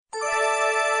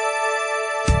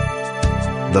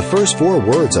The first 4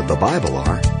 words of the Bible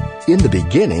are, "In the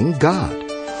beginning, God."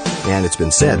 And it's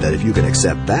been said that if you can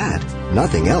accept that,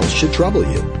 nothing else should trouble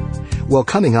you. Well,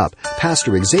 coming up,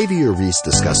 Pastor Xavier Reese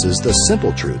discusses the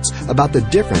simple truths about the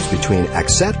difference between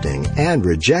accepting and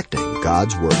rejecting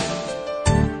God's Word.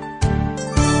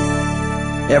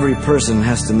 Every person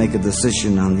has to make a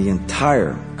decision on the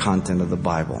entire content of the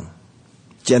Bible,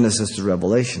 Genesis to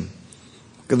Revelation.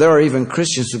 Because there are even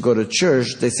Christians who go to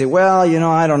church, they say, well,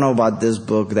 I don't know about this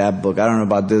book, that book, I don't know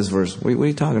about this verse. What are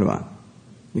you talking about?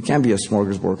 You can't be a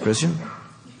smorgasbord Christian.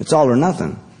 It's all or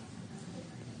nothing.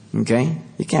 Okay?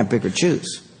 You can't pick or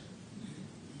choose.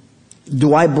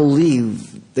 Do I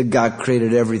believe that God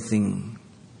created everything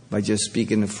by just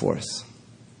speaking it forth?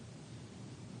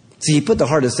 See, He put the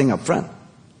hardest thing up front.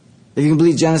 If you can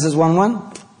believe Genesis 1:1,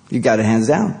 you got it hands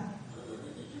down.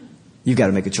 You got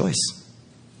to make a choice.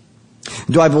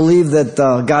 Do I believe that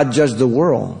God judged the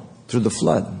world through the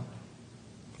flood?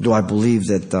 Do I believe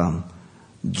that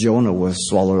Jonah was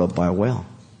swallowed up by a whale?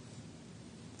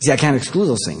 See, I can't exclude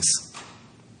those things.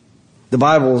 The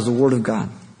Bible is the Word of God.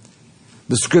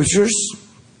 The Scriptures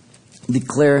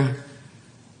declare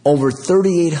over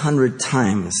 3,800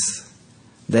 times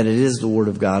that it is the Word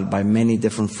of God by many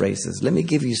different phrases. Let me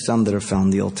give you some that are found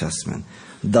in the Old Testament.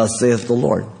 Thus saith the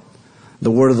Lord.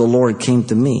 The word of the Lord came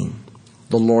to me.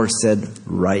 The Lord said,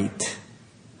 write.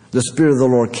 The Spirit of the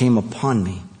Lord came upon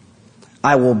me.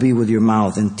 I will be with your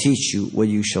mouth and teach you what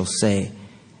you shall say.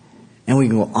 And we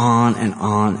can go on and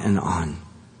on and on.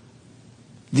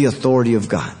 The authority of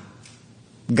God.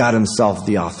 God Himself,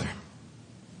 the author.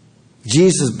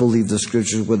 Jesus believed the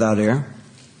Scriptures without error.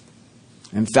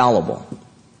 Infallible.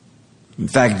 In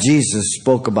fact, Jesus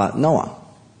spoke about Noah.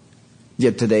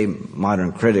 Yet today,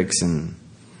 modern critics and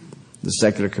the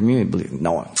secular community believe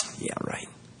Noah. Yeah, right.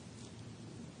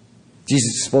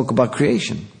 Jesus spoke about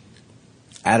creation.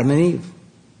 Adam and Eve.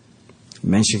 He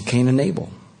mentioned Cain and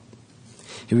Abel.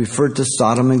 He referred to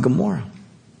Sodom and Gomorrah.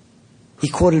 He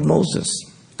quoted Moses,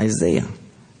 Isaiah,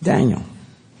 Daniel,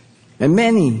 and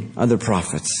many other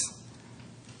prophets.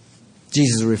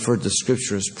 Jesus referred to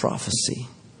Scripture as prophecy.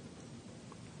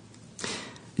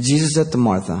 Jesus said to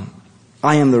Martha,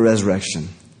 I am the resurrection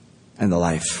and the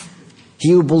life.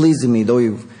 He who believes in me,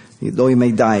 though he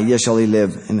may die, yet shall he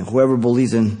live. And whoever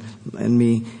believes in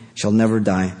me shall never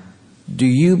die. Do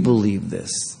you believe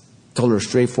this? Told her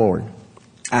straightforward.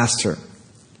 Asked her.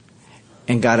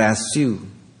 And God asks you,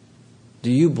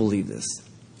 do you believe this?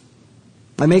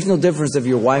 It makes no difference if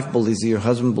your wife believes it, your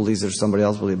husband believes it, or somebody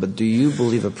else believes it, but do you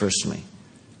believe it personally?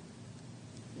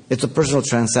 It's a personal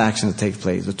transaction that takes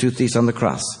place. The 2 thieves on the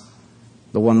cross.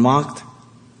 The one mocked.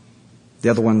 The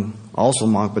other one also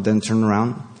mocked, but then turned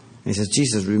around. And he says,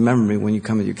 Jesus, remember me when you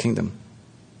come into your kingdom.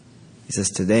 He says,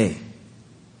 today,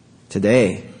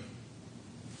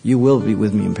 you will be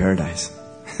with me in paradise.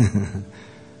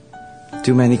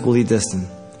 2 men equally distant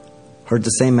heard the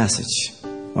same message.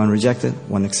 One rejected,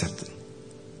 one accepted.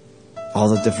 All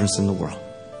the difference in the world.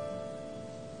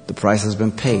 The price has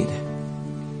been paid.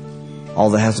 All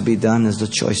that has to be done is the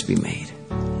choice be made.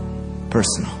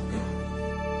 Personal.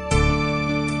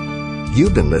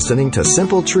 You've been listening to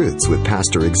Simple Truths with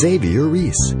Pastor Xavier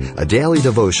Reese, a daily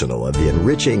devotional of the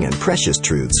enriching and precious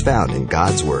truths found in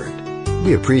God's Word.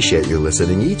 We appreciate you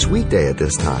listening each weekday at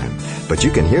this time, but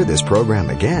you can hear this program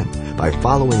again by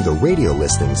following the radio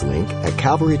listings link at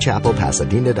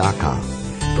CalvaryChapelPasadena.com.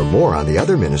 For more on the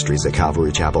other ministries at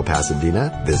Calvary Chapel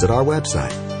Pasadena, visit our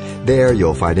website. There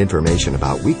you'll find information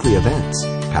about weekly events,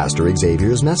 Pastor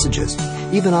Xavier's messages,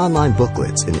 even online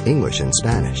booklets in English and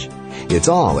Spanish. It's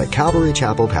all at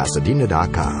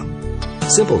CalvaryChapelPasadena.com.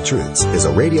 Simple Truths is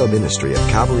a radio ministry of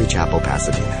Calvary Chapel,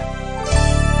 Pasadena.